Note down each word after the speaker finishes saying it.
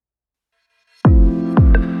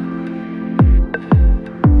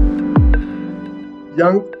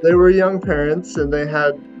They were young parents, and they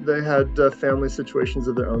had family situations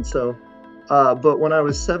of their own. So, but when I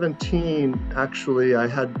was 17, actually, I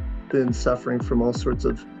had been suffering from all sorts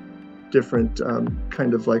of different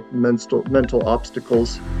kind of like mental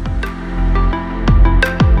obstacles.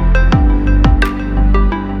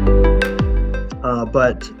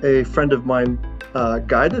 But a friend of mine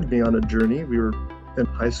guided me on a journey. We were in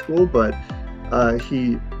high school, but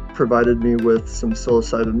he provided me with some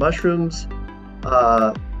psilocybin mushrooms,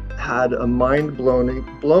 had a mind-blowing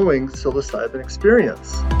psilocybin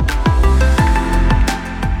experience.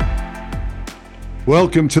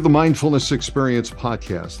 Welcome to the Mindfulness Experience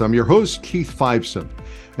podcast. I'm your host, Keith Fiveson,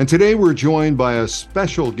 and today we're joined by a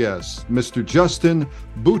special guest, Mr. Justin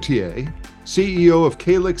Botillier, CEO of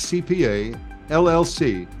Psychedelics CPA,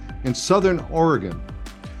 LLC in Southern Oregon.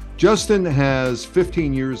 Justin has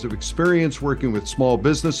 15 years of experience working with small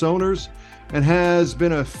business owners and has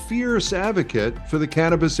been a fierce advocate for the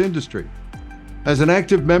cannabis industry. As an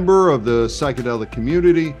active member of the psychedelic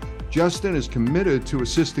community, Justin is committed to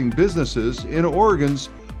assisting businesses in Oregon's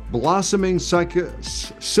blossoming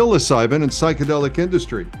psilocybin and psychedelic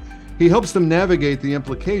industry. He helps them navigate the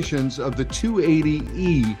implications of the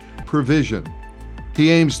 280E provision.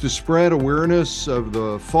 He aims to spread awareness of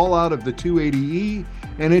the fallout of the 280E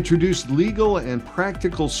and introduce legal and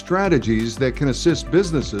practical strategies that can assist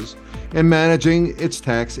businesses in managing its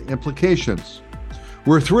tax implications.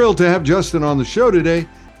 We're thrilled to have Justin on the show today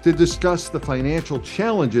to discuss the financial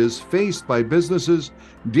challenges faced by businesses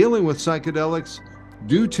dealing with psychedelics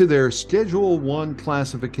due to their Schedule I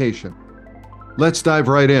classification. Let's dive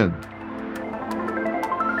right in.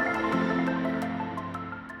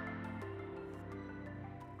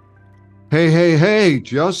 Hey,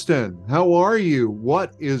 Justin, how are you?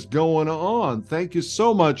 What is going on? Thank you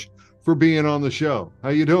so much for being on the show. How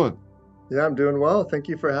you doing? Yeah, I'm doing well. Thank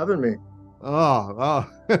you for having me.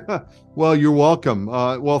 Well, you're welcome.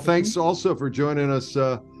 Well, thanks also for joining us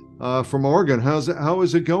from Oregon. How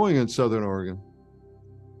is it going in Southern Oregon?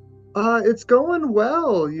 It's going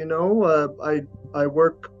well. I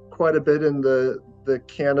work quite a bit in the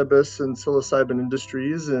cannabis and psilocybin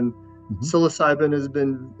industries, and psilocybin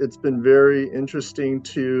it's been very interesting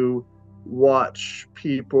to watch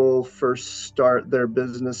people first start their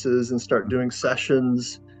businesses and start doing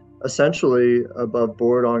sessions essentially above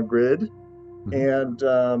board on grid. And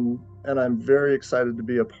I'm very excited to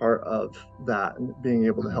be a part of that and being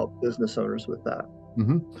able to help business owners with that.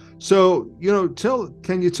 So,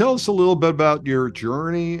 can you tell us a little bit about your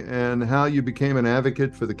journey and how you became an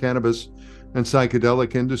advocate for the cannabis and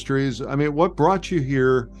psychedelic industries? I mean, what brought you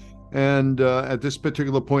here? And at this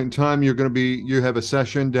particular point in time, you have a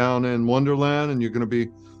session down in Wonderland, and you're going to be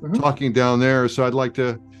talking down there. So I'd like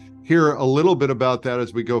to hear a little bit about that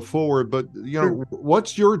as we go forward. But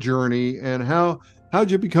what's your journey, and how'd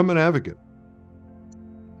you become an advocate?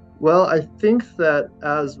 Well, I think that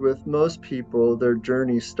as with most people, their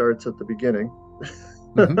journey starts at the beginning.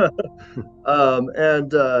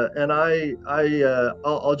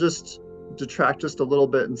 I'll just detract just a little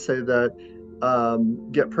bit and say that,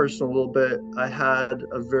 get personal a little bit. I had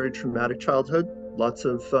a very traumatic childhood, lots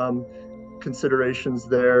of considerations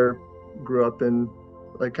there. Grew up in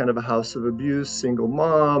like kind of a house of abuse, single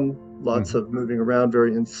mom, lots of moving around,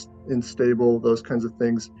 very unstable, those kinds of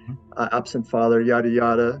things. Absent father, yada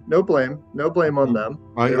yada. No blame on them.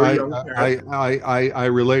 I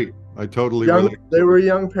relate. I totally relate. They were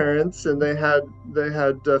young parents, and they had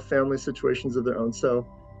family situations of their own. So,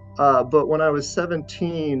 but when I was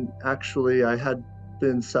 17, actually, I had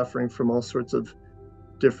been suffering from all sorts of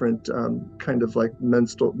different kind of like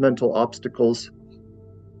mental obstacles.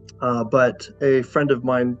 But a friend of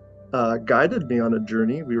mine guided me on a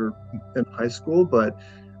journey. We were in high school, but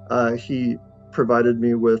he provided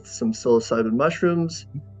me with some psilocybin mushrooms,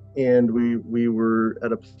 and we were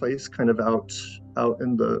at a place kind of out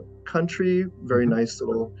in the country, very nice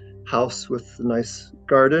little house with a nice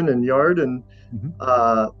garden and yard, and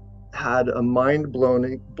had a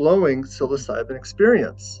mind-blowing psilocybin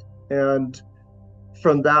experience. And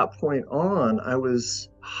from that point on, I was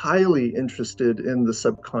highly interested in the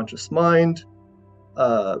subconscious mind,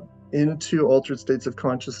 into altered states of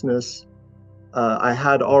consciousness. I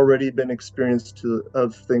had already been experienced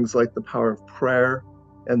of things like the power of prayer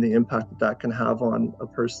and the impact that can have on a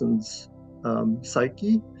person's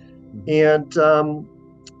psyche, and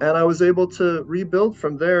I was able to rebuild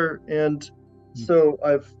from there. And so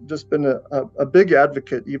I've just been a big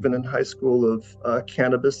advocate, even in high school, of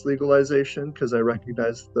cannabis legalization, because I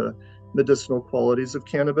recognize the medicinal qualities of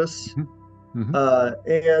cannabis. But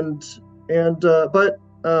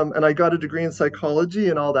I got a degree in psychology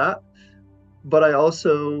and all that. But I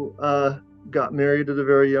also got married at a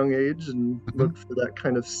very young age and Mhm. looked for that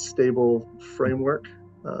kind of stable framework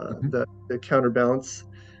Mhm. that counterbalance.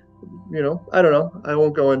 I don't know. I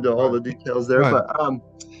won't go into all Right. the details there, Right.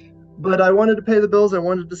 but I wanted to pay the bills. I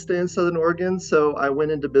wanted to stay in Southern Oregon, so I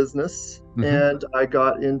went into business Hmm. and I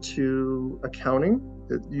got into accounting.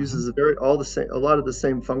 It Hmm. uses a lot of the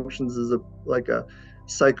same functions as a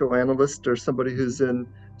psychoanalyst or somebody who's in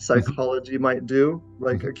Hmm. psychology might do.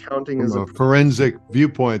 Like Hmm. accounting From is a a pretty forensic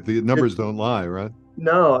viewpoint, the numbers it's don't lie, right?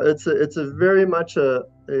 no, it's a very much a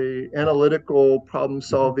analytical problem Hmm.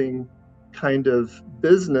 solving kind of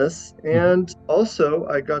business, Hmm. and also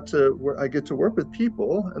I get to work with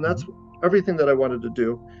people, and that's Hmm. everything that I wanted to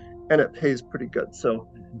do, and it pays pretty good. So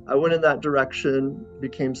I went in that direction,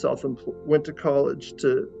 became self-employed, went to college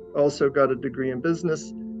to also got a degree in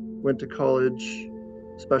business, went to college,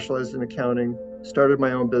 specialized in accounting, started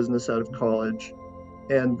my own business out of college,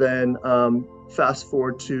 and then fast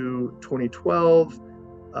forward to 2012,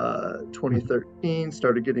 Hmm. 2013,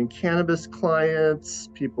 started getting cannabis clients,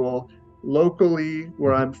 people locally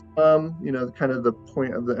where Hmm. I'm from, kind of the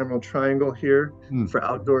point of the Emerald Triangle here for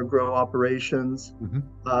outdoor grow operations.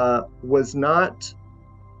 Hmm. Was not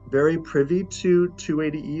very privy to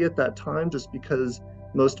 280E at that time, just because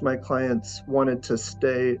most of my clients wanted to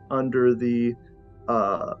stay under the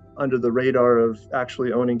radar of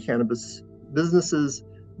actually owning cannabis businesses.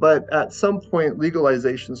 But at some point,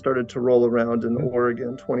 legalization started to roll around in Hmm. Oregon,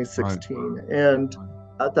 Right. 2016. And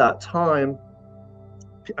Right. at that time,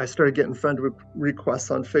 I started getting friend requests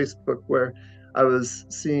on Facebook where I was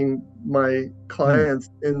seeing my Hmm. clients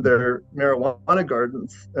in Hmm. their marijuana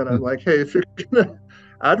gardens. And I'm Hmm. like, hey, if you're going to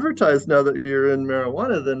advertise now that you're in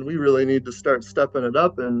marijuana, then we really need to start stepping it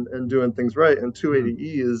up and doing things right. And Hmm.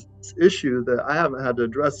 280E is this issue that I haven't had to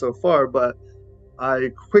address so far, but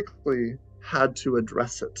I quickly had to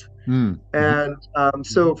address it. Hmm. Hmm. And Hmm.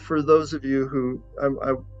 so, for those of you who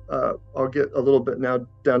I'll get a little bit now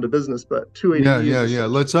down to business, but Yeah, 280E is yeah, yeah.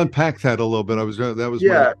 Let's essentially, unpack that a little bit. That was my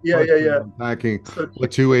yeah, next yeah, yeah, question, yeah. unpacking So,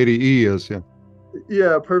 what 280E is. Yeah.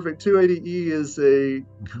 yeah, perfect. 280E is a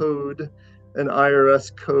Hmm. code, an IRS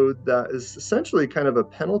code that is essentially kind of a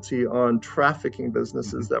penalty on trafficking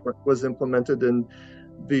businesses Hmm. that was implemented in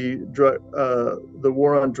the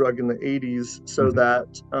war on drug in the 80s, so Hmm.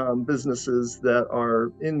 that businesses that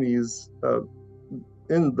are in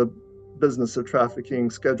the business of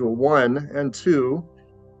trafficking Schedule 1 and 2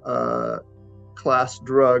 uh, class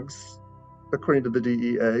drugs, according to the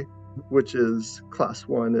DEA, which is class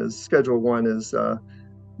 1 is Schedule 1 is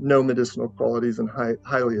no medicinal qualities and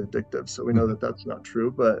highly addictive. So we know Hmm. that that's not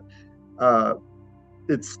true, but uh,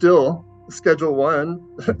 it's still Schedule 1,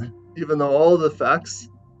 Hmm. even though all the facts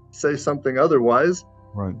say something otherwise.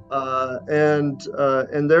 Right.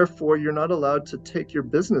 And therefore you're not allowed to take your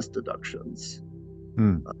business deductions.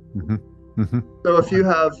 Hmm. Hmm. Hmm. So if you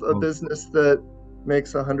Right. have a Well, business that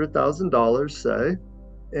makes $100,000, say,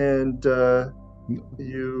 and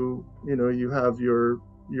you have your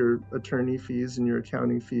attorney fees and your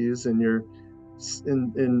accounting fees and your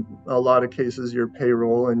in a lot of cases your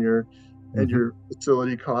payroll and mhm. your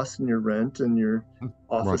facility costs and your rent and your Right.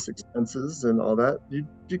 office expenses and all that,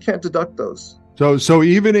 you can't deduct those. So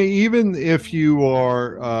even if you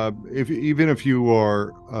are if even if you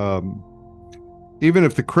are even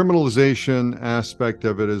if the criminalization aspect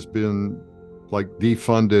of it has been like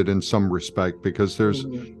defunded in some respect, because there's,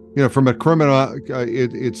 Mhm. from a criminal,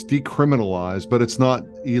 it's decriminalized, but it's not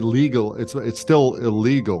illegal. It's still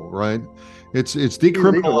illegal, right? It's Illegal. It's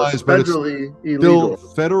decriminalized, but it's federally still illegal.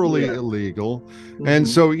 federally Yeah. illegal. And Hmm.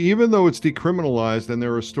 so even though it's decriminalized and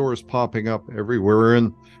there are stores popping up everywhere,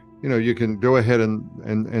 and you can go ahead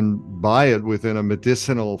and buy it within a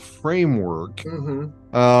medicinal framework, Hmm.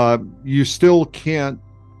 you still can't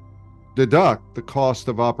deduct the cost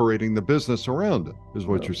of operating the business around it, is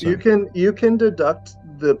what No, you're saying. you can deduct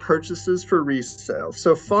the purchases for resale.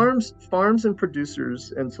 So Mhm. farms and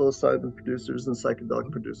producers and psilocybin producers and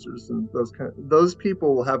psychedelic producers and those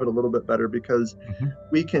people will have it a little bit better because Mhm.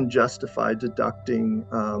 we can justify deducting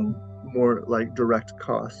more like direct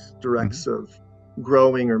costs. Mhm. Directs of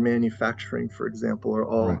growing or manufacturing, for example, are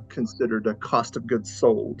Right. all considered a cost of goods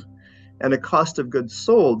sold. And a cost of goods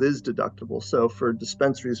sold is deductible. So for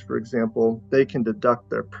dispensaries, for example, they can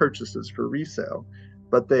deduct their purchases for resale,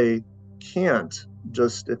 but they can't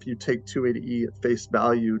just, if you take 280E at face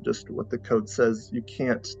value, just what the code says, you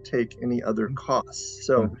can't take any other costs.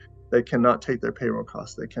 So Mhm. they cannot take their payroll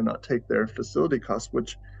costs, they cannot take their facility costs,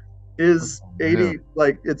 which is Yeah, 80,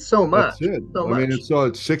 like it's so that's much, it. so I mean, much.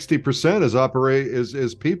 it's 60% is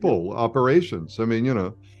Yep. people operations. I mean,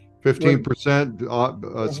 When 15%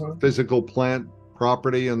 uh-huh. physical plant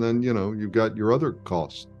property, and then you've got your other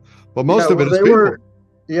costs. But Yeah, most of well, it is people.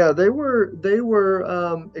 they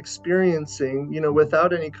were experiencing,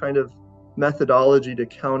 without any kind of methodology to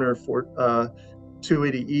counter for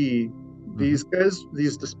 280E. Hmm.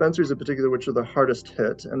 These dispensaries in particular, which are the hardest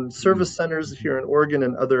hit, and Hmm. service centers here in Oregon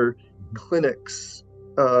and other clinics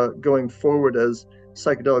going forward as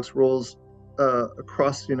psychedelics rolls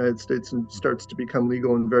across the United States and starts to become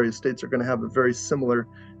legal in various states, are going to have a very similar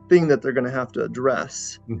thing that they're going to have to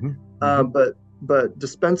address. Hmm. Hmm. But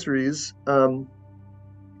dispensaries,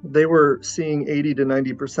 they were seeing 80 to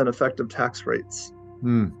 90% effective tax rates.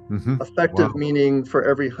 Hmm. Effective Wow. meaning for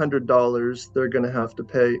every $100, they're going to have to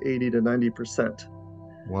pay 80 to 90%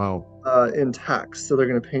 Wow. in tax. So they're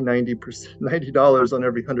going to pay 90% $90 on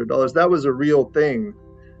every $100. That was a real thing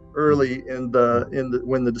early in the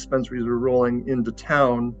when the dispensaries were rolling into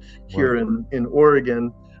town Right. here in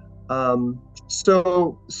Oregon.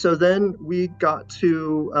 So then we got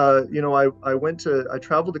to I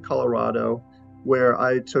traveled to Colorado, where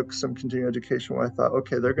I took some continuing education, where I thought,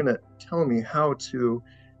 okay, they're going to tell me how to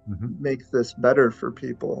Hmm. make this better for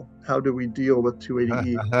people. How do we deal with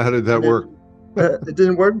 280E? How did that And it work? it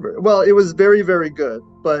didn't work well. It was very, very good,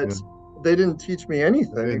 Yeah. but they didn't teach me They didn't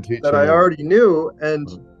anything teach that you I anything. already knew. And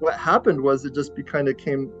Uh, what happened was it just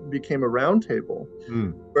became a round table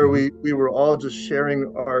mm. where Hmm. we were all just sharing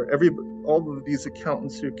all of these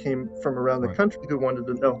accountants who came from around the Right. country who wanted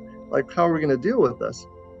to know, like, how are we going to deal with this?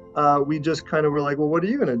 We just kind of were like, well, what are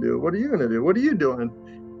you going to do? What are you going to do? What are you doing?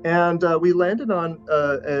 And we landed on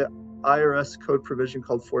a IRS code provision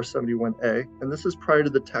called 471A, and this is prior to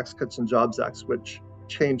the Tax Cuts and Jobs Act, which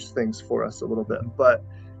changed things for us a little bit. Mhm. But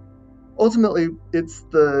ultimately, it's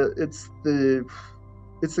the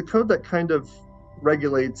code that kind of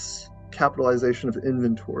regulates capitalization of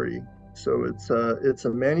inventory. So it's a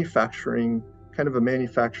manufacturing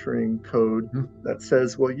code Mhm. that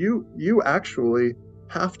says, well, you actually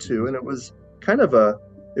have to, Mhm. and it was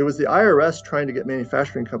the IRS trying to get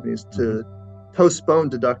manufacturing companies Mhm. to postpone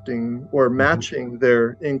deducting or Mhm. matching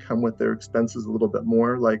their income with their expenses a little bit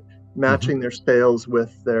more, like Mhm. matching their sales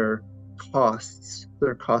with their cost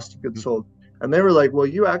of goods Mhm. sold. And they were like, well,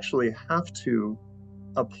 you actually have to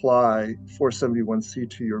apply 471C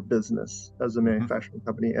to your business as a Mhm. manufacturing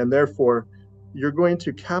company. And therefore, we want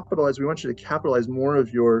you to capitalize more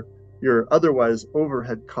of your otherwise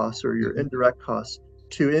overhead costs or your Mhm. indirect costs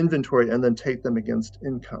to inventory and then take them against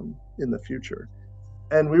income in the future.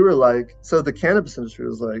 And we were like, so the cannabis industry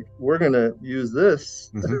was like, we're going to use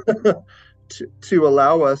this Mhm. to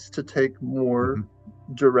allow us to take more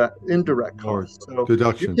Mhm. indirect More costs. So you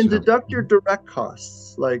deductions. can Yeah. deduct your Mhm. direct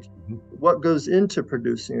costs, like Mhm. what goes into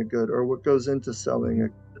producing a good or what goes into selling Mhm.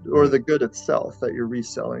 a good or Right. the good itself that you're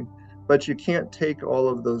reselling. But you can't take all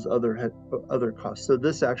of those other costs. So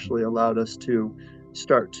this actually allowed us to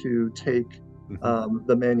start to take Mhm.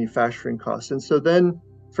 the manufacturing costs. And so then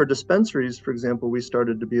for dispensaries, for example, we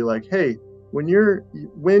started to be like, hey, when your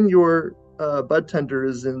bud tender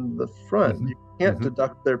is in the front, Mhm. you can't Mhm.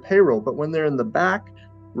 deduct their payroll. But when they're in the back,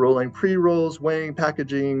 rolling pre-rolls, weighing,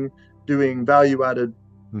 packaging, doing value-added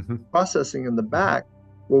Mhm. processing in the Mhm. back,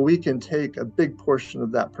 well, we can take a big portion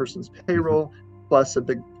of that person's Mhm. payroll plus a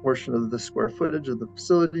big portion of the square footage of the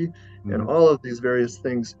facility and Mhm. all of these various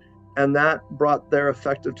things. And that brought their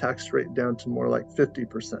effective tax rate down to more like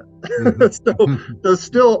 50%. Mhm. so, Mhm. so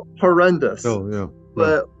still horrendous, Oh, yeah. Yeah.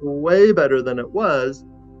 but way better than it was.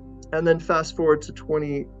 And then fast forward to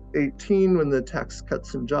 2018 when the Tax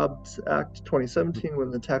Cuts and Jobs Act, Mhm. 2017 when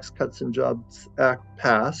the Tax Cuts and Jobs Act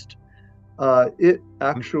passed. It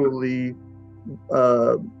actually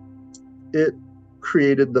uh, it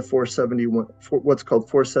created the 471, what's called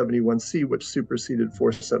 471C, which superseded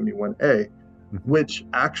 471A, Mhm. which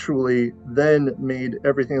actually then made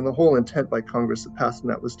everything, and the whole intent by Congress that passed,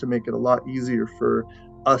 and that was to make it a lot easier for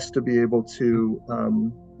us to be able to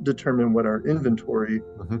determine what our inventory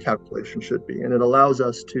Mhm. calculation should be. And it allows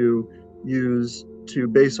us to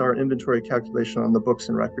base our inventory calculation on the books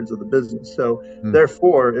and records of the business. So Mhm.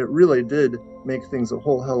 therefore, it really did make things a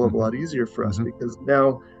whole hell of a Mhm. lot easier for us, Mhm. because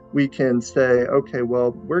now we can say, okay,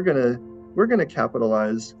 well, we're gonna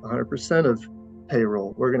capitalize 100% of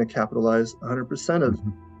payroll. We're going to capitalize 100%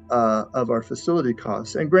 Mhm. of our facility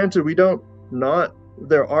costs. And granted, we don't not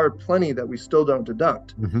there are plenty that we still don't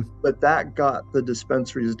deduct, Mhm. but that got the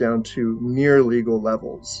dispensaries down to near legal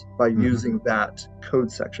levels by Mhm. using that code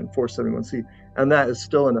section 471C, and that is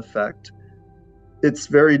still in effect. It's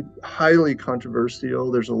very highly controversial.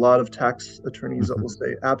 There's a lot of tax attorneys that will Mhm.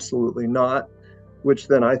 say absolutely not, which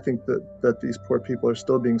then I think that these poor people are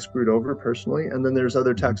still being screwed over personally. And then there's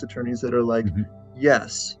other Mhm. tax attorneys that are like, Mhm.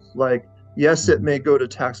 yes, like yes, it Mhm. may go to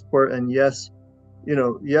tax court, and yes,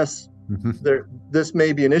 yes, this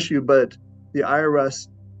may be an issue, but the IRS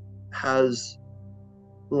has,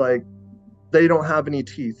 like, they don't have any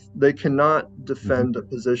teeth. They cannot defend a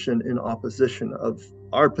position in opposition of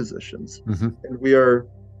our positions. And we are,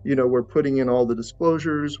 we're putting in all the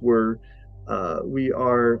disclosures. We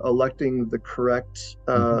are electing the correct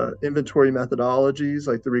inventory methodologies,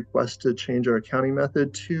 like the request to change our accounting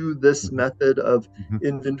method to this method of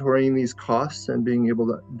inventorying these costs and being able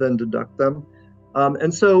to then deduct them.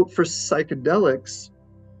 And so for psychedelics,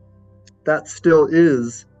 that still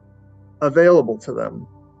is available to them.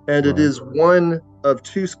 And it is one of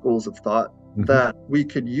two schools of thought that we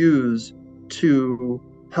could use to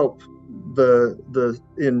help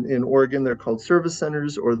in Oregon. They're called service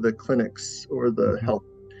centers or the clinics or the health.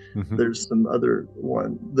 There's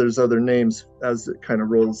there's other names as it kind of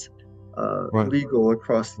rolls legal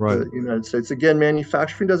across the United States. Again,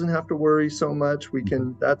 manufacturing doesn't have to worry so much.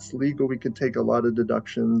 That's legal. We can take a lot of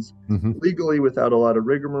deductions legally without a lot of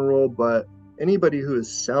rigmarole, but anybody who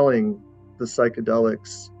is selling the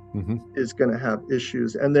psychedelics is going to have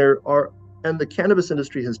issues. And the cannabis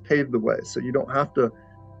industry has paved the way. So you don't have to,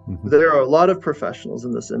 there are a lot of professionals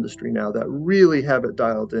in this industry now that really have it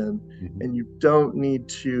dialed in, and you don't need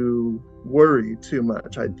to worry too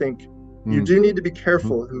much. I think you do need to be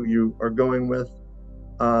careful who you are going with.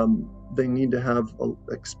 They need to have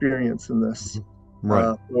experience in this,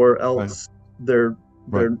 or else they're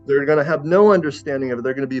going to have no understanding of it.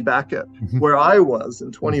 They're going to be back at where I was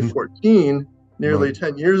in 2014, nearly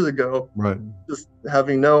 10 years ago, just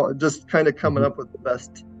just kind of coming up with the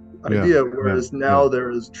best idea, whereas now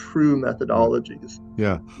there is true methodologies.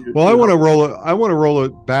 Well, I want to roll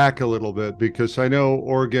it back a little bit, because I know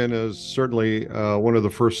Oregon is certainly one of the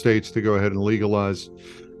first states to go ahead and legalize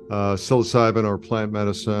psilocybin or plant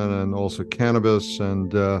medicine, and also cannabis.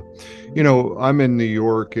 And I'm in New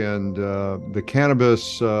York, and the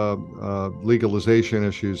cannabis legalization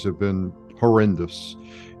issues have been horrendous.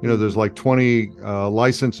 There's like 20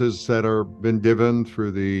 licenses that are been given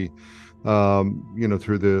through the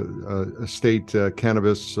state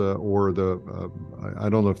cannabis or I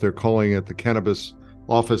don't know if they're calling it the Cannabis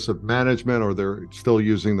Office of Management, or they're still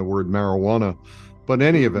using the word marijuana. But in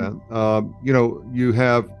any event, you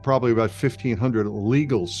have probably about 1,500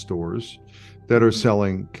 legal stores that are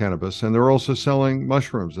selling cannabis, and they're also selling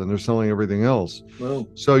mushrooms, and they're selling everything else. Wow.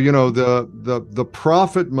 So the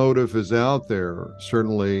profit motive is out there,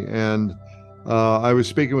 certainly. And I was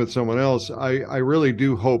speaking with someone else. I really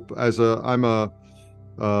do hope,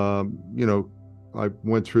 I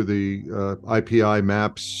went through the IPI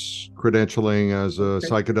MAPS credentialing as a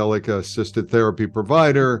psychedelic assisted therapy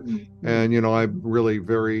provider. And, I'm really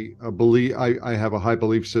I have a high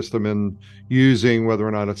belief system in using, whether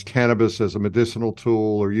or not it's cannabis as a medicinal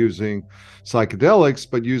tool or using psychedelics,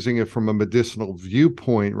 but using it from a medicinal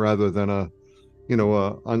viewpoint rather than an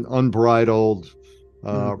unbridled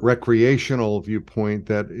recreational viewpoint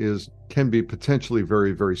that can be potentially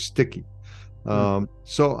very, very sticky.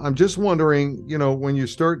 So I'm just wondering, when you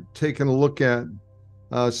start taking a look at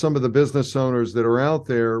some of the business owners that are out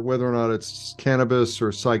there, whether or not it's cannabis or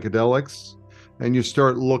psychedelics, and you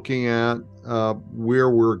start looking at where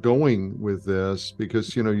we're going with this,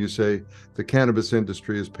 because you say the cannabis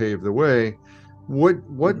industry has paved the way.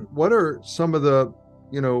 What are some of the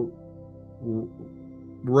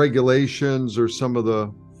regulations, or some of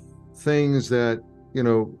the things that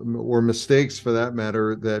or mistakes for that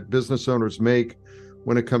matter, that business owners make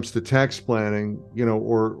when it comes to tax planning,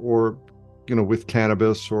 or with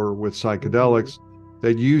cannabis or with psychedelics,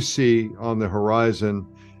 that you see on the horizon?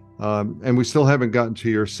 And we still haven't gotten to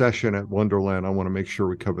your session at Wonderland. I want to make sure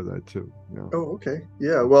we cover that too. Oh, okay.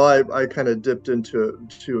 Yeah. Well, I kind of dipped into it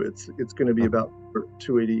too. It's going to be about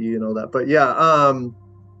 280E and all that, but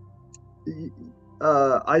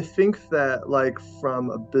I think that, like,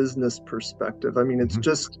 from a business perspective, it's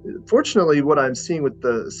just, fortunately, what I'm seeing with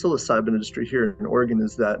the psilocybin industry here in Oregon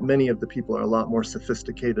is that many of the people are a lot more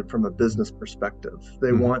sophisticated from a business perspective.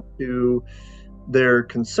 They they're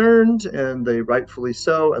concerned, and they rightfully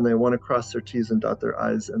so, and they want to cross their T's and dot their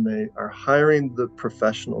I's, and they are hiring the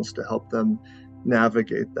professionals to help them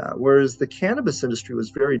navigate that. Whereas the cannabis industry was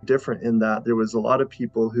very different in that there was a lot of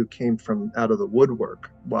people who came from out of the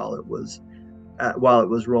woodwork while it was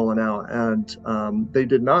rolling out, and they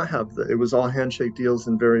did not have it was all handshake deals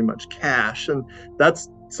and very much cash. And that's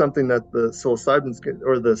something that the psilocybin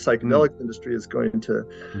or the psychedelic industry is going to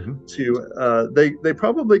they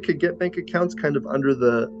probably could get bank accounts kind of under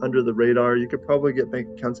the radar. You could probably get bank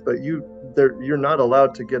accounts, but you're not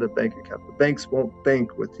allowed to get a bank account. The banks won't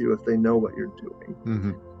bank with you if they know what you're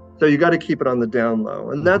doing. So you got to keep it on the down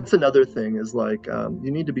low. And that's another thing, is like,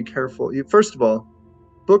 you need to be careful. First of all,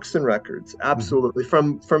 books and records, absolutely.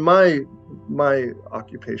 From my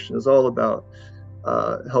occupation is all about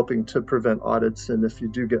helping to prevent audits, and if you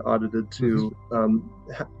do get audited, to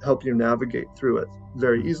help you navigate through it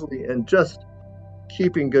very easily, and just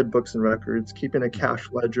keeping good books and records, keeping a cash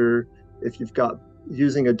ledger. If you've got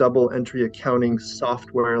using a double entry accounting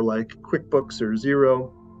software like QuickBooks or Xero,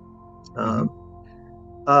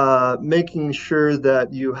 making sure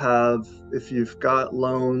that you have, if you've got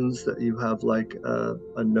loans, that you have like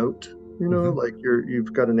a note, like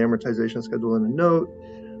you've got an amortization schedule and a note.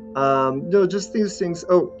 No, just these things.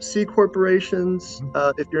 Oh, C corporations.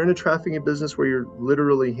 If you're in a trafficking business where you're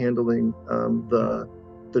literally handling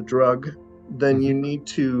the drug, then you need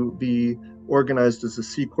to be organized as a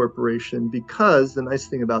C corporation, because the nice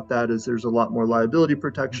thing about that is there's a lot more liability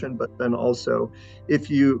protection, but then also it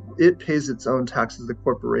pays its own tax as a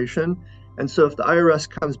corporation. And so if the IRS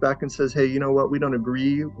comes back and says, hey, you know what, we don't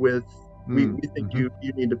agree with, we think you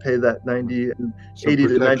need to pay that 80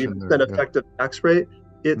 to 90% effective tax rate,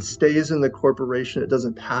 it stays in the corporation. It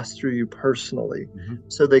doesn't pass through you personally.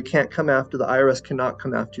 So they can't come after, the IRS cannot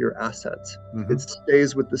come after your assets. It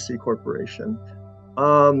stays with the C corporation.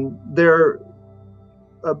 They're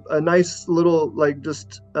a nice little, like,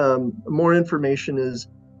 just more information is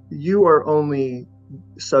you are only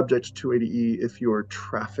subject to 280E if you're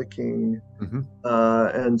trafficking.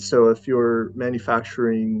 And so if you're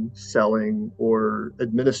manufacturing, selling, or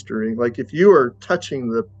administering, like if you are touching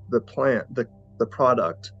the plant, the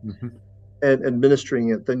product, and administering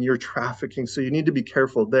it, then you're trafficking. So you need to be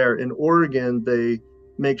careful there. In Oregon, they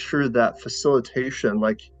make sure that facilitation,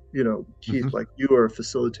 like, Keith, like you are a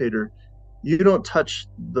facilitator, you don't touch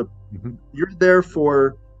you're there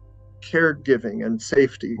for caregiving and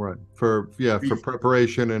safety. Right. For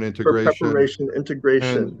preparation and integration. For preparation,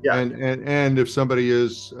 integration. And if somebody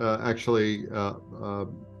is actually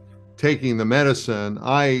taking the medicine,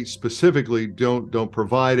 I specifically don't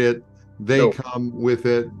provide it. They come with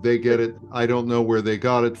it, they get it. I don't know where they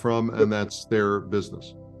got it from, and that's their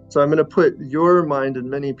business. So I'm going to put your mind and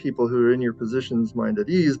many people who are in your position's mind at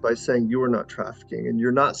ease by saying you are not trafficking and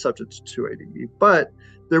you're not subject to 280E. But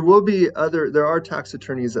there are tax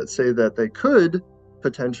attorneys that say that they could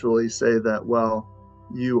potentially say that, well,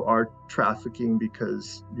 you are trafficking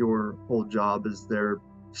because your whole job is there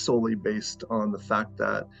solely based on the fact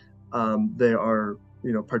that they are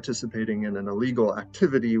participating in an illegal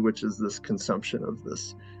activity, which is this consumption of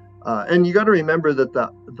this. And you got to remember that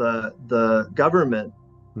the government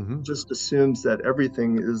just assumes that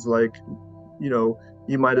everything is like, you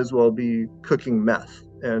might as well be cooking meth,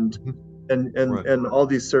 and all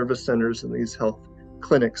these service centers and these health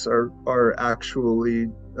clinics are actually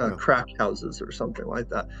crack houses or something like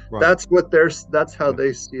that. That's how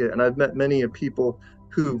they see it. And I've met many people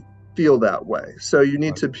who feel that way. So you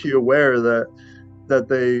need to be aware that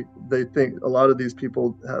they think a lot of these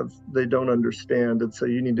people they don't understand, and so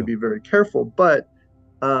you need to be very careful. But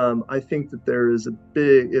I think that there is a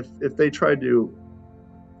big, if they try to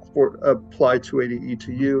apply 280E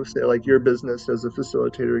to you, say like your business as a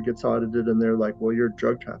facilitator gets audited and they're like, well, you're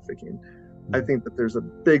drug trafficking, I think that there's a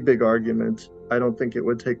big argument. I don't think it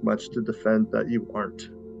would take much to defend that you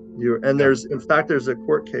aren't. There's a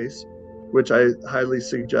court case which I highly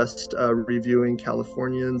suggest reviewing,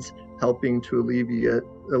 Californians helping to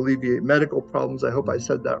alleviate medical problems. I hope I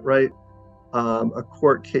said that right. A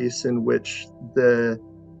court case in which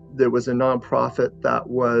there was a nonprofit that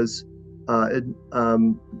was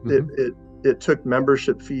it took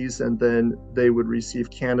membership fees, and then they would receive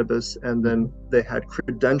cannabis, and then they had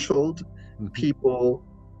credentialed people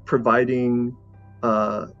providing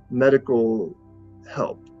medical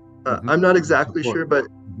help. I'm not exactly sure, but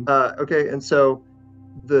okay. And so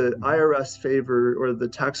the IRS favor, or the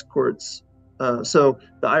tax courts, so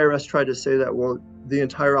the IRS tried to say that, well, the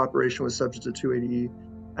entire operation was subject to 280E,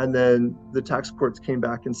 and then the tax courts came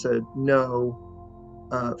back and said, no,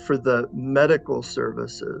 for the medical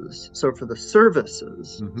services, so for the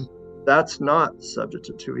services, that's not subject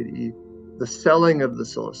to 280E. The selling of the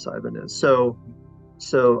psilocybin is.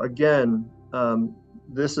 So again,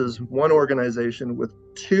 this is one organization with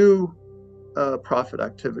two profit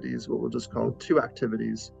activities, what we'll just call two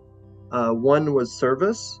activities. One was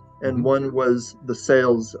service, and one was the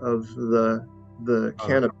sales of the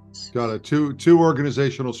cannabis. Got it. Two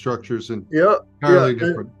organizational structures, and entirely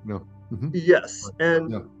different. Yes,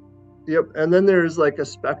 and and then there's like a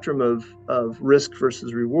spectrum of risk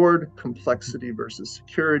versus reward, complexity versus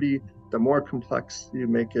security. The more complex you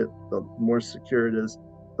make it, the more secure it is.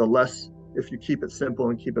 The less, if you keep it simple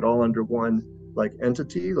and keep it all under one like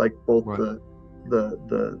entity, like both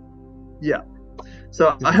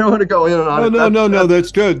So I don't want to go in on No, it. no, no, no.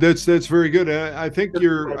 That's That's good. That's very good. I think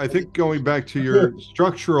going back to your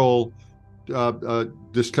structural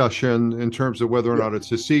discussion in terms of whether or yeah. not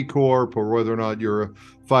it's a C corp or whether or not you're a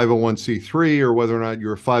 501c3 or whether or not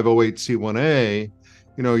you're a 508c1a,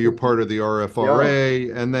 you're part of the Yeah.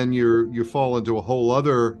 RFRA, and then you fall into a whole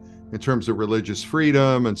other in terms of religious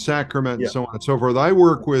freedom and sacrament and Yeah. so on and so forth. I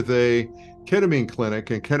work with a ketamine clinic,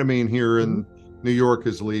 and ketamine here Mhm. in New York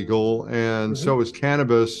is legal, and Mhm. so is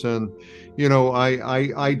cannabis. And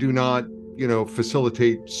I do not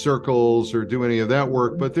facilitate circles or do any of that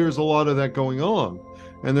work, Mhm. but there's a lot of that going on.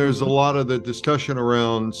 And there's a Mhm. lot of the discussion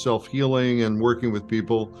around self-healing and working with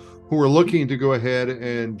people who are looking to go ahead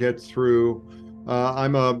and get through.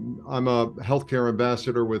 I'm a healthcare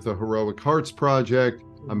ambassador with the Heroic Hearts Project.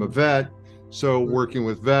 I'm a Mhm. vet, so Mhm. working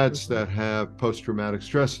with vets that have post-traumatic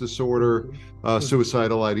stress disorder, Mhm.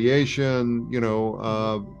 suicidal ideation,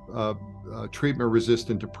 Mhm.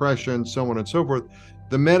 treatment-resistant depression, so on and so forth.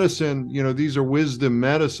 The medicine, these are wisdom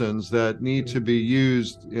medicines that need to Mhm. be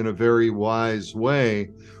used in a very wise way,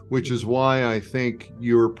 which is Mhm. why I think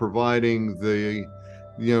you're providing the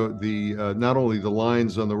not only the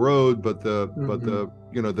lines on the road, but Mhm.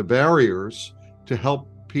 the barriers to help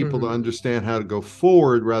people to Mhm. understand how to go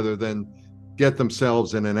forward rather than get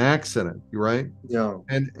themselves in an accident, right? Yeah.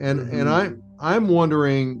 And Mhm. I'm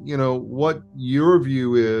wondering, what your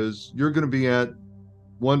view is. You're going to be at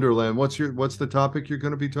Wonderland. What's the topic you're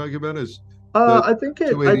going to be talking about? Is the I think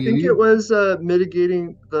it 280E? was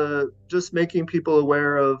mitigating just making people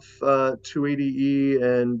aware of 280E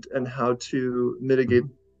and how to mitigate Mhm,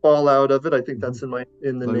 fallout of it. I think mhm. that's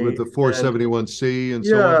in the Like with name. the And 471C and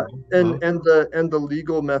so yeah, on. Uh-huh, and the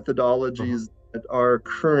legal uh-huh. methodologies that are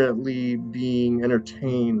currently being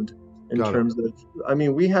entertained in Got it. terms of, I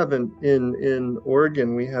mean, we haven't in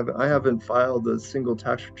Oregon, I haven't filed a single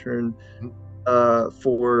tax return Mhm,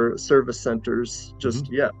 for service centers just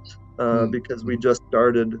mhm, yet, mhm, because we mhm, just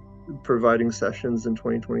started providing sessions in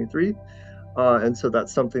 2023. And so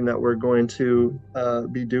that's something that we're going to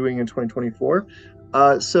mhm, be doing in 2024.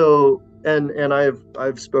 And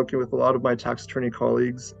I've spoken with a lot of my tax attorney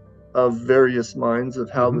colleagues of various minds of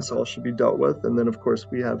how mhm, this all should be dealt with. And then of course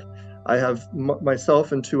I have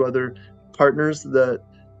myself and two other partners that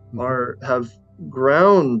mhm, are have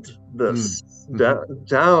ground mhm, this mhm,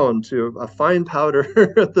 down to a fine powder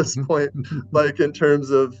at this mhm, point, like in terms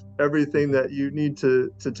of everything that you need to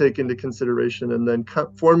take into consideration, and then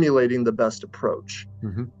formulating the best approach.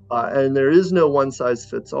 mhm, And there is no one size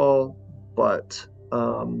fits all, but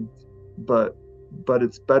um, but but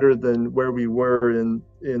it's better than where we were in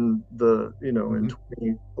the in mhm,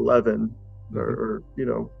 2011, mhm, or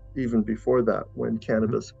even before that, when mhm.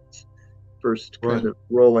 cannabis first kind Right, of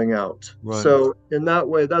rolling out. right. So in that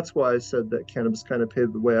way, that's why I said that cannabis kind of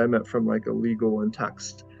paved the way. I meant from like a legal and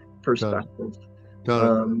tax Got it. perspective. Got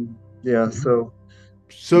it. Yeah. Mhm. So.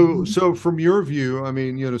 So, Mhm. so from your view, I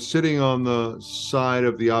mean, sitting on the side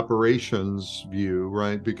of the operations view,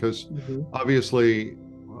 right? Because Mhm. obviously,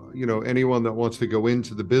 anyone that wants to go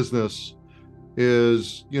into the business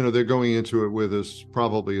is, they're going into it with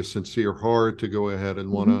probably a sincere heart to go ahead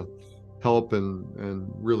and want Mhm. to help and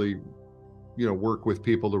really, work with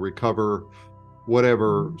people to recover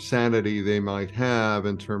whatever Mhm. sanity they might have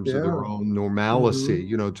in terms of their Yeah. own normalcy,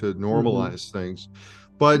 Mhm. to Mhm. normalize things.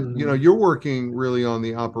 But Mhm. you're working really on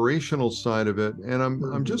the operational side of it, and I'm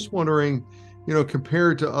Mhm. just wondering,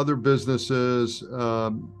 compared to other businesses,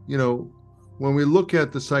 when we look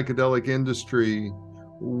at the psychedelic industry,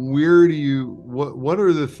 what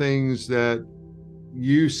are the things that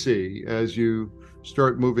you see as you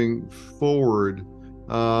start moving forward?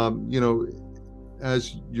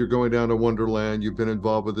 As you're going down to Wonderland, you've been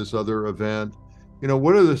involved with this other event.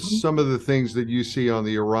 What are Mhm. some of the things that you see on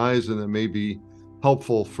the horizon that may be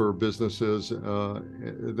helpful for businesses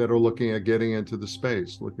that are looking at getting into the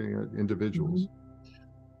space, looking at Mhm. individuals?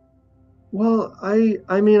 Well,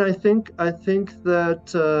 I mean, I think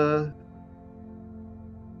that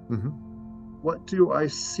Hmm. what do I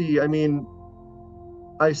see? I mean,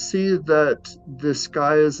 I see that the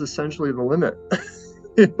sky is essentially the limit.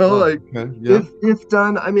 Oh, Like, okay. Yeah. if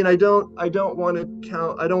done, I mean, I don't want to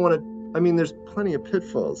count, I don't want to, I mean, there's plenty of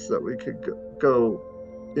pitfalls that we could go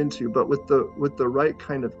into, but with the right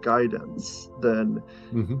kind of guidance, then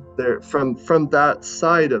Hmm. there, from that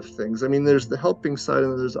side of things, I mean, there's the helping side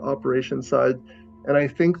and there's the operation side. And I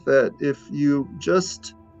think that if you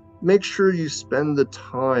just make sure you spend the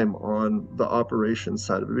time on the operation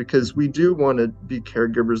side of it, because we do want to be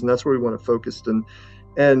caregivers, and that's where we want to focus. And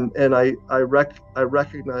I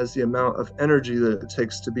recognize the amount of energy that it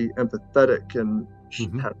takes to be empathetic and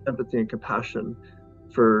Hmm. have empathy and compassion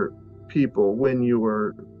for people when you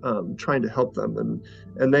are trying to help them,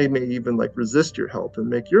 and they may even like resist your help and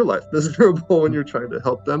make your life miserable when you're trying to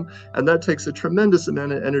help them, and that takes a tremendous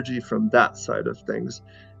amount of energy from that side of things.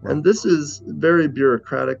 Right. And this is very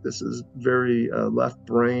bureaucratic. This is very left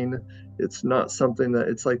brain. It's not something that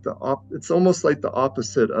it's like it's almost like the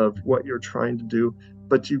opposite of what you're trying to do,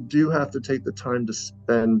 but you do have to take the time to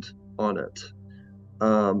spend on it.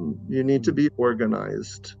 You need to be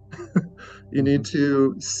organized. You need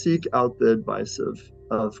to seek out the advice of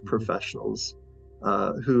professionals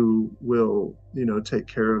who will, take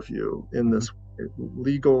care of you in this way.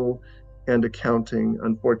 Legal and accounting.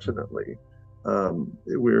 Unfortunately,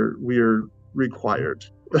 we're required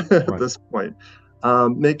at this point.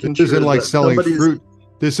 Making This sure isn't like that selling somebody's fruit.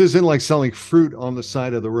 This isn't like selling fruit on the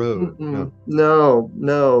side of the road. No.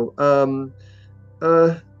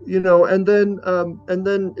 And then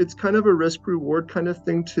it's kind of a risk reward kind of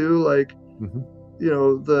thing too. Like,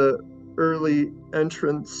 the early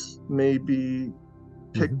entrants may be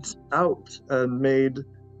picked out and made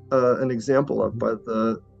an example of by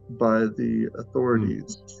the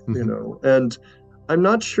authorities, and I'm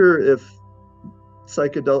not sure if I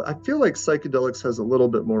feel like psychedelics has a little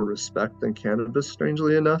bit more respect than cannabis,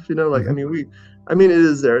 strangely enough. I mean, it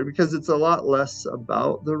is there because it's a lot less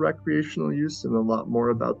about the recreational use and a lot more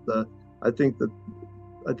about I think that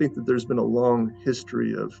there's been a long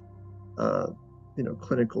history of,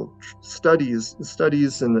 clinical studies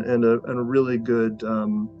and a really good, I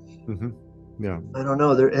don't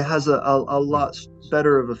know, it has a lot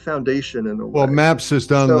better of a foundation in a way. Well, MAPS has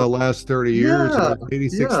done the last 30 years,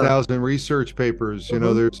 86,000 research papers.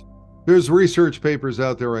 There's research papers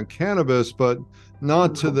out there on cannabis, but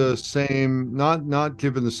not to the same, not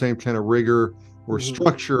given the same kind of rigor or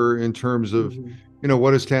structure in terms of,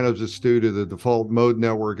 what does cannabis do to the default mode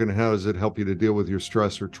network, and how does it help you to deal with your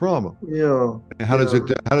stress or trauma? How does it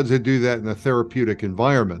do that in a therapeutic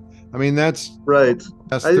environment? I mean, that's right.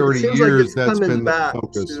 Last 30 it seems years, like it's that's coming been the back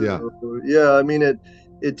focus. I mean,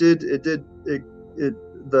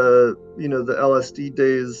 the LSD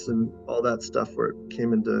days and all that stuff where it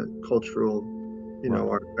came into cultural,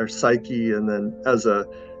 our psyche, and then as a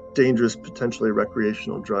dangerous, potentially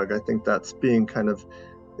recreational drug. I think that's being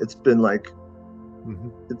it's been like,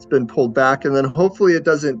 it's been pulled back, and then hopefully it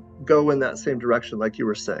doesn't go in that same direction, like you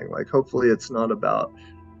were saying. Like, hopefully it's not about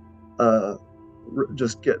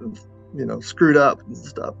just getting screwed up and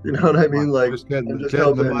stuff. You know what I mean? Like, just getting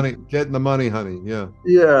the money, honey.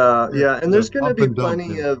 And there's going to be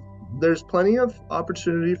there's plenty of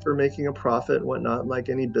opportunity for making a profit and whatnot. Like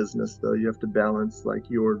any business, though, you have to balance like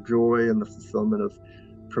your joy and the fulfillment of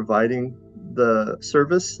providing the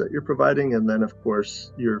service that you're providing, and then of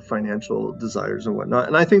course your financial desires and whatnot.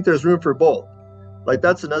 And I think there's room for both. Like,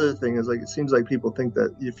 that's another thing, is like, it seems like people think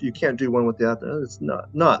that if you can't do one with the other, it's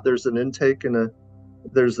not. There's an intake and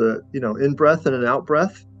there's a in breath and an out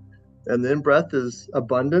breath, and the in breath is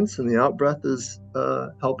abundance and the out breath is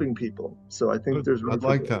helping people. So I think there's room. I'd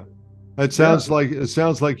like that. It sounds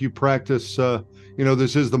like you practice.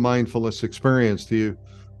 This is the mindfulness experience. Do you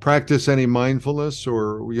practice any mindfulness,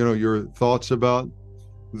 or your thoughts about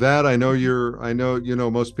that? I know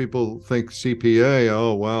most people think CPA.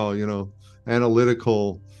 Oh wow,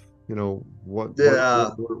 analytical.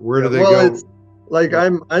 Where do they go? It's like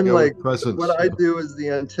I'm like presence. What I do is the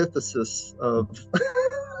antithesis of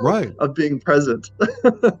right of being present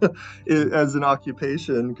as an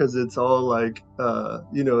occupation, because it's all like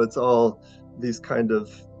it's all these kind of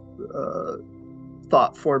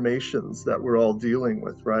thought formations that we're all dealing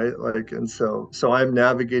with, right? Like, and so I'm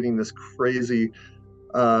navigating this crazy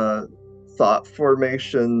thought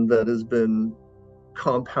formation that has been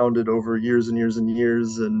compounded over years and years and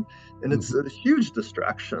years, and it's a huge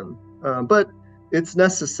distraction, but it's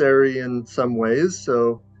necessary in some ways.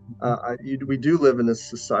 So we do live in a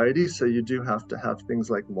society, so you do have to have things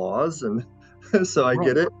like laws, and so I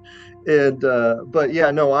get it. And but yeah,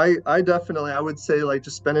 no, I definitely, I would say, like,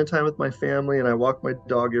 just spending time with my family, and I walk my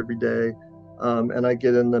dog every day, and I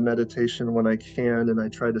get in the meditation when I can, and I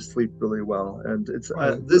try to sleep really well. And it's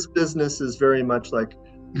this business is very much like,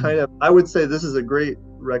 kind of, I would say this is a great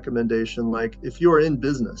recommendation. Like, if you're in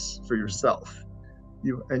business for yourself,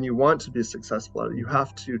 you want to be successful at it, you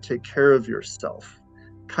have to take care of yourself,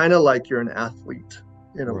 kind of like you're an athlete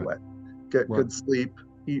in a way. Get good sleep,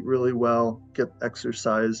 eat really well, get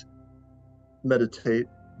exercise, meditate,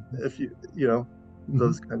 if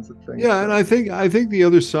those kinds of things. And I think the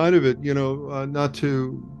other side of it, not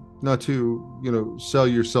to sell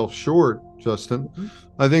yourself short, Justin.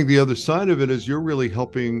 I think the other side of it is you're really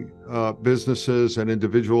helping businesses and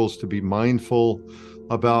individuals to be mindful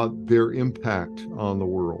about their impact on the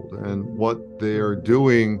world and what they are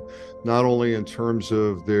doing, not only in terms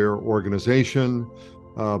of their organization,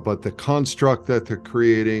 but the construct that they're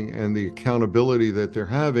creating and the accountability that they're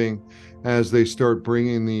having as they start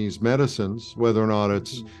bringing these medicines, whether or not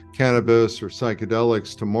it's cannabis or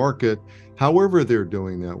psychedelics, to market, however they're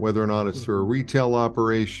doing that, whether or not it's through a retail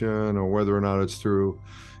operation or whether or not it's through,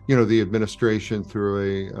 the administration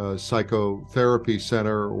through a psychotherapy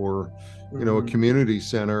center or, a community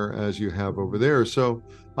center as you have over there. So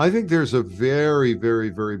I think there's a very, very,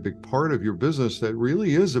 very big part of your business that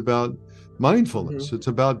really is about mindfulness. It's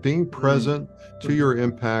about being present to your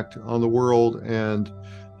impact on the world and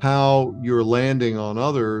how you're landing on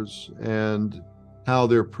others and how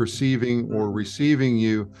they're perceiving or receiving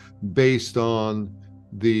you based on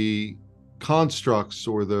the constructs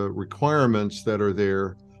or the requirements that are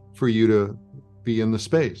there for you to be in the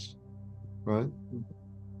space, right?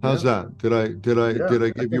 How's that? Did I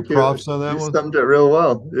give you props on that you one? summed it real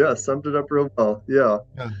well. Yeah, summed it up real well. Yeah.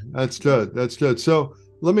 Yeah, that's good. That's good. So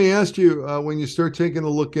let me ask you, when you start taking a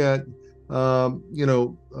look at,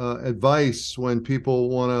 advice when people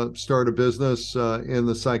want to start a business in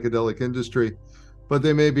the psychedelic industry, but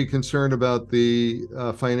they may be concerned about the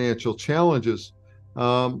financial challenges.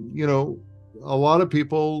 A lot of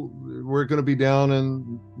people, we're going to be down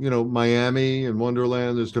in, Miami and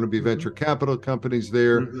Wonderland. There's going to be venture capital companies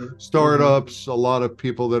there, startups, a lot of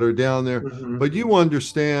people that are down there. But you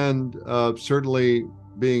understand, certainly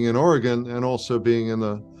being in Oregon and also being in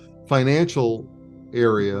the financial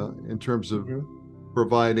area in terms of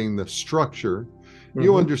providing the structure,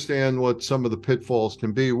 you understand what some of the pitfalls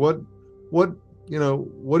can be. What do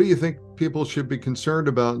you think people should be concerned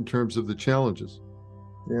about in terms of the challenges?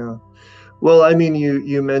 Yeah. Well, I mean,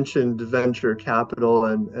 you mentioned venture capital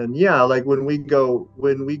and yeah, like when we go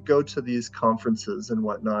to these conferences and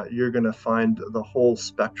whatnot, you're going to find the whole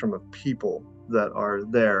spectrum of people that are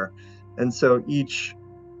there. And so each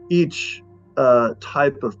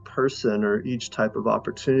type of person or each type of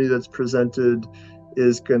opportunity that's presented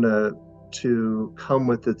is going to come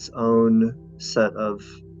with its own set of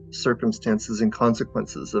circumstances and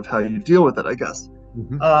consequences of how you deal with it, I guess.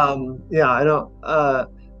 Yeah, I don't.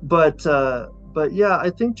 But yeah, I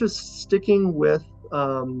think just sticking with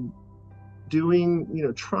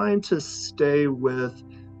doing, trying to stay with,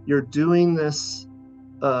 you're doing this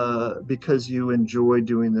because you enjoy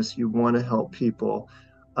doing this, you want to help people,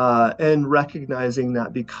 and recognizing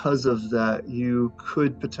that because of that, you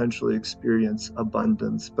could potentially experience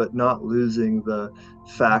abundance, but not losing the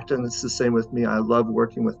fact. And it's the same with me. I love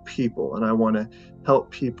working with people and I want to help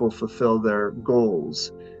people fulfill their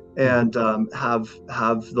goals and have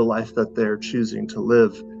the life that they're choosing to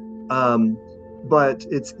live. But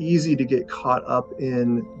it's easy to get caught up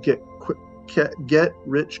in get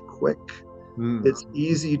rich quick. It's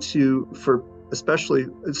easy for especially,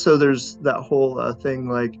 so there's that whole thing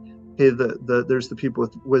like, hey, there's the people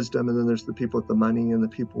with wisdom, and then there's the people with the money, and the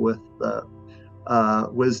people with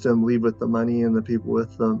wisdom leave with the money, and the people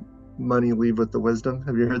with the money leave with the wisdom.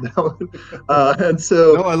 Have you heard that one? And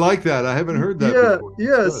so, no, I like that. I haven't heard that before.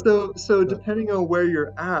 Yeah. So depending on where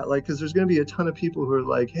you're at, like, because there's going to be a ton of people who are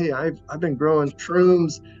like, hey, I've been growing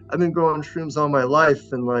shrooms. I've been growing shrooms all my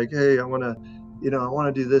life, and like, hey, I want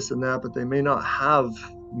to do this and that, but they may not have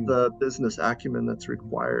the business acumen that's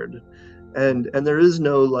required. And there is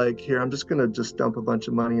no like, here, I'm just going to just dump a bunch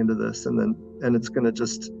of money into this and it's going to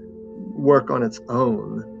just work on its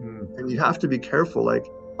own. And you have to be careful. Like,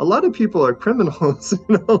 a lot of people are criminals,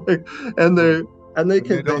 like, and they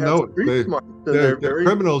don't know it. Smart, they're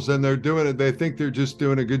criminals, and they're doing it. They think they're just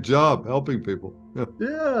doing a good job helping people.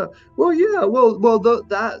 Yeah. Well, yeah. Well,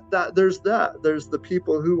 there's the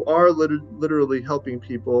people who are literally helping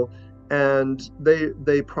people, and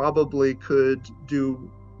they probably could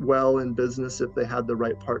do well in business if they had the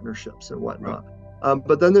right partnerships and whatnot. Right.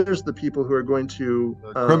 But then there's the people who are going to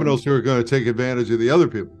criminals who are going to take advantage of the other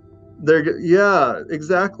people. Yeah,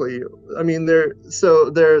 exactly. I mean, they're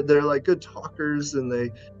like good talkers, and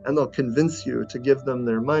they'll convince you to give them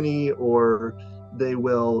their money, or they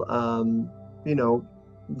will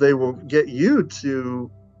they will get you to,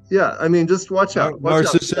 yeah, I mean, just watch out.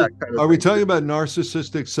 Narcissistic. Are we talking about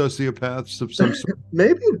narcissistic sociopaths of some sort?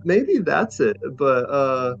 Maybe that's it.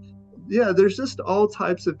 But yeah, there's just all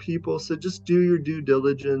types of people. So just do your due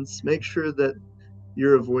diligence. Make sure that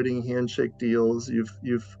you're avoiding handshake deals.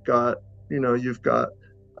 You've got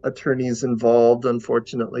attorneys involved.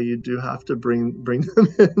 Unfortunately, you do have to bring them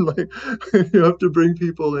in. Like, you have to bring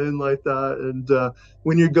people in like that. And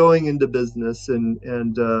when you're going into business, and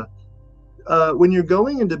when you're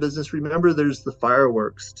going into business, remember there's the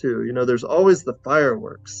fireworks too. There's always the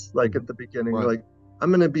fireworks, like at the beginning, right. Like I'm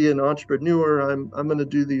going to be an entrepreneur. I'm going to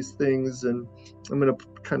do these things, and I'm going to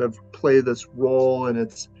kind of play this role, and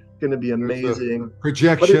it's going to be There's a amazing. But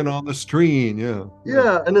projection on the screen. Yeah, yeah.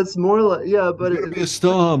 yeah, and it's more like, yeah, I'm but gonna be a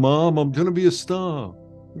star, Mom. I'm gonna be a star.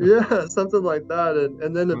 yeah, something like that.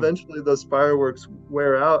 And then Right, eventually those fireworks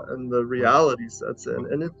wear out and the right, reality sets in.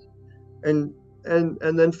 right. And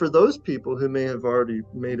and then for those people who may have already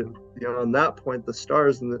made it Mhm. beyond that point, the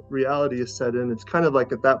stars and the reality is set in. It's kind of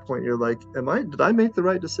like at that point you're like, did I make the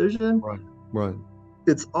right decision? Right, right.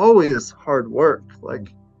 It's always hard work. Mhm.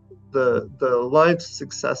 Like the line to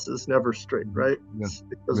success is never straight, Mhm. right? Yeah,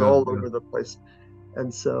 It goes yeah, all yeah. over the place.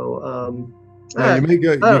 And so Now you make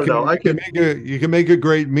a I don't know. I could you can make a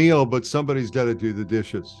great meal, but somebody's got to do the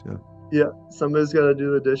dishes. Yeah. Yeah, somebody's got to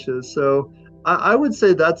do the dishes. So I would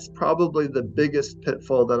say that's probably the Mhm. biggest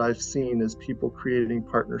pitfall that I've seen is people creating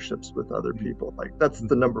partnerships with other Mhm. people. Like that's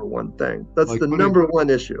the Mhm. number one thing. That's Like the number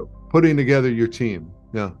one issue. putting together your team.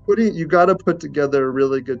 Yeah. You got to put together a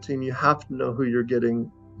really good team. You have to know who you're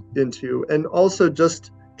getting into, and also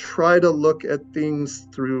just try to look at things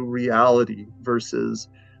through reality versus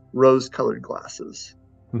rose-colored glasses.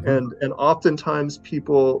 Mhm. And oftentimes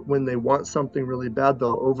people, when they want something really bad,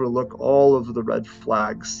 they'll overlook all of the red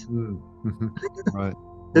flags. Mm. Mhm. Right,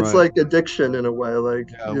 It's right. like addiction in a way. Like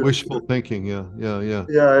Yeah, wishful thinking. Yeah, yeah, yeah.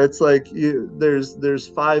 yeah, it's like there's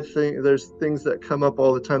things that come up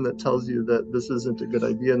all the time that tells you that this isn't a good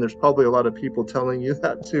idea, and there's probably a lot of people telling you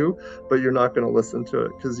that too, but you're not going to listen to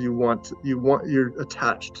it because you're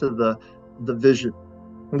attached to the vision,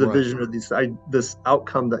 the Right. vision of this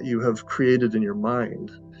outcome that you have created in your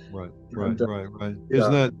mind. Right, right, And right, right.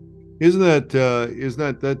 yeah,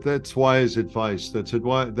 That's wise advice.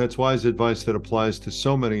 That's wise advice that applies to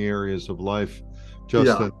so many areas of life, yeah,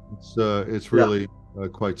 Justin. It's yeah, really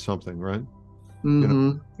quite something, right? You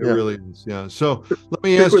know, it yeah. really is. Yeah. So let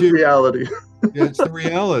me Stick ask with you, reality. yeah, it's the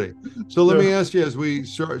reality. So let Yeah. me ask you, as we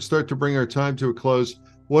start to bring our time to a close,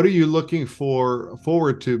 what are you looking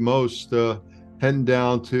forward to most? Heading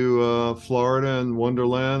down to Florida and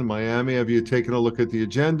Wonderland, Miami. Have you taken a look at the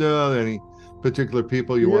agenda? Any particular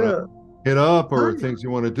people you want to Yeah. hit up, or I things you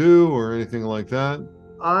want to do, or anything like that?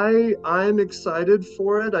 I'm excited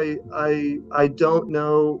for it. I don't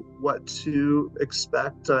know what to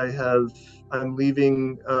expect. I'm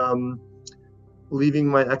leaving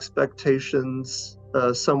my expectations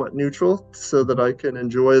somewhat neutral so that Mhm. I can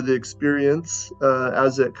enjoy the experience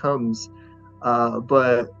as it comes.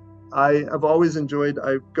 But I've always enjoyed.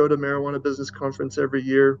 I go to Marijuana Business Conference every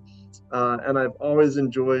year, and I've always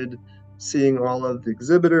enjoyed seeing all of the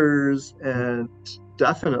exhibitors and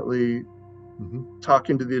definitely Mhm.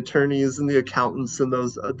 talking to the attorneys and the accountants and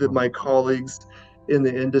Right. my colleagues in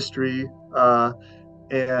the industry.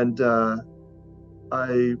 And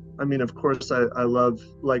I mean, of course, I love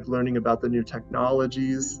like learning about the new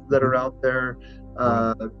technologies that Mhm. are out there.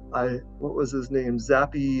 Right. Uh, what was his name? Uh,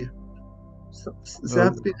 Zappy.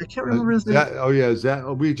 I can't remember his name. Oh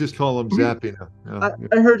yeah, we just call him Zappy now. Yeah, I, yeah.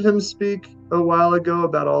 I heard him speak a while ago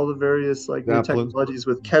about all the various like new Zappelin. technologies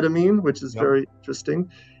with ketamine, which is Yep. very interesting.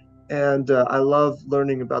 And I love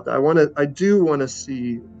learning about that. I do want to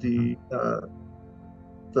see Mhm.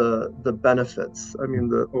 the benefits. I mean,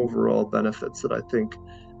 Mhm. the overall benefits that I think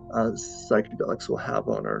psychedelics will have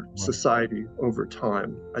on our Right. society over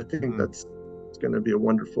time. I think Mhm. that's going to be a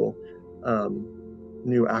wonderful um,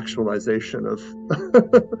 new actualization of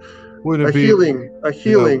Wouldn't it a be, yeah,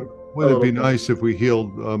 healing a wouldn't it little be bit. nice if we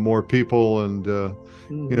healed more people and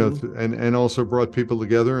Hmm. and also brought people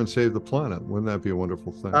together and saved the planet? Wouldn't that be a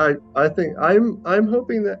wonderful thing? I think I'm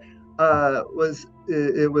hoping that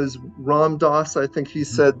it was Ram Dass. I think he Mhm.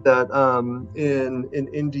 said that in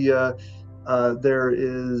India there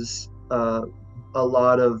is a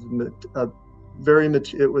lot of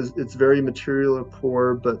it's very material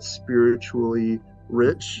poor but spiritually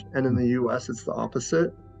rich, and in Mhm. the U.S. it's the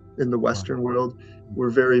opposite. In the Right. Western world, we're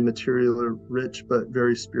very material rich but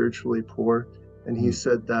very spiritually poor. And he Mhm.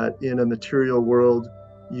 said that in a material world,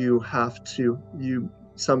 you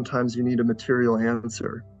sometimes you need a material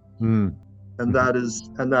answer, Mhm. Mhm. and that is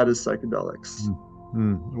psychedelics. Mhm.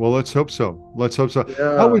 Mhm. Well, let's hope so. Let's hope so.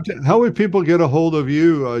 Yeah. How would people get a hold of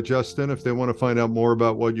you, Justin, if they want to find out more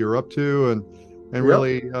about what you're up to and Yep.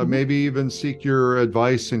 really Mhm. maybe even seek your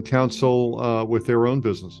advice and counsel with their own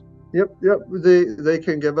business? Yep. They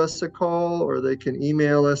can give us a call or they can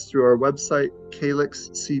email us through our website,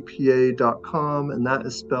 calyxcpa.com, and that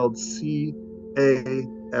is spelled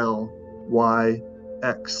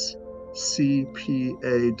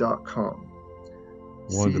CALYXCPA.com.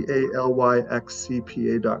 Wonderful.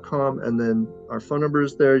 CALYXCPA.com. And then our phone number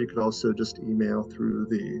is there. You could also just email through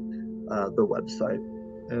the website,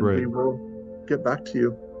 and Great. get back to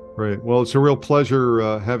you. Great. Well, it's a real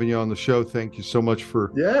pleasure having you on the show. Thank you so much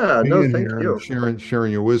for Yeah, no, being thank here you. and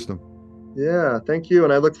sharing your wisdom. Yeah, thank you.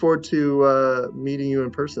 And I look forward to meeting you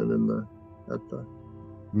in person at the.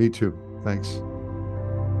 Me too. Thanks.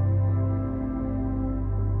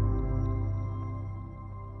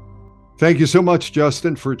 Thank you so much,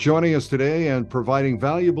 Justin, for joining us today and providing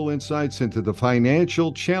valuable insights into the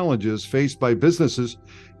financial challenges faced by businesses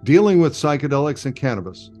dealing with psychedelics and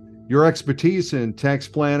cannabis. Your expertise in tax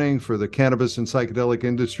planning for the cannabis and psychedelic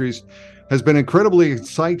industries has been incredibly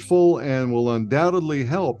insightful and will undoubtedly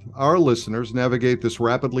help our listeners navigate this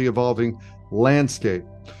rapidly evolving landscape.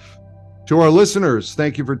 To our listeners,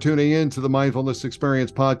 thank you for tuning in to the Mindfulness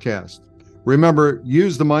Experience podcast. Remember,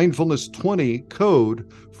 use the Mindfulness 20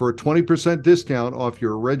 code for a 20% discount off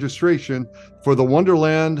your registration for the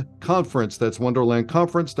Wonderland Conference. That's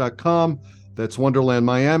wonderlandconference.com. That's Wonderland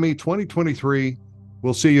Miami 2023.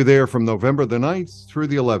 We'll see you there from November the 9th through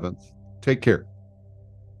the 11th. Take care.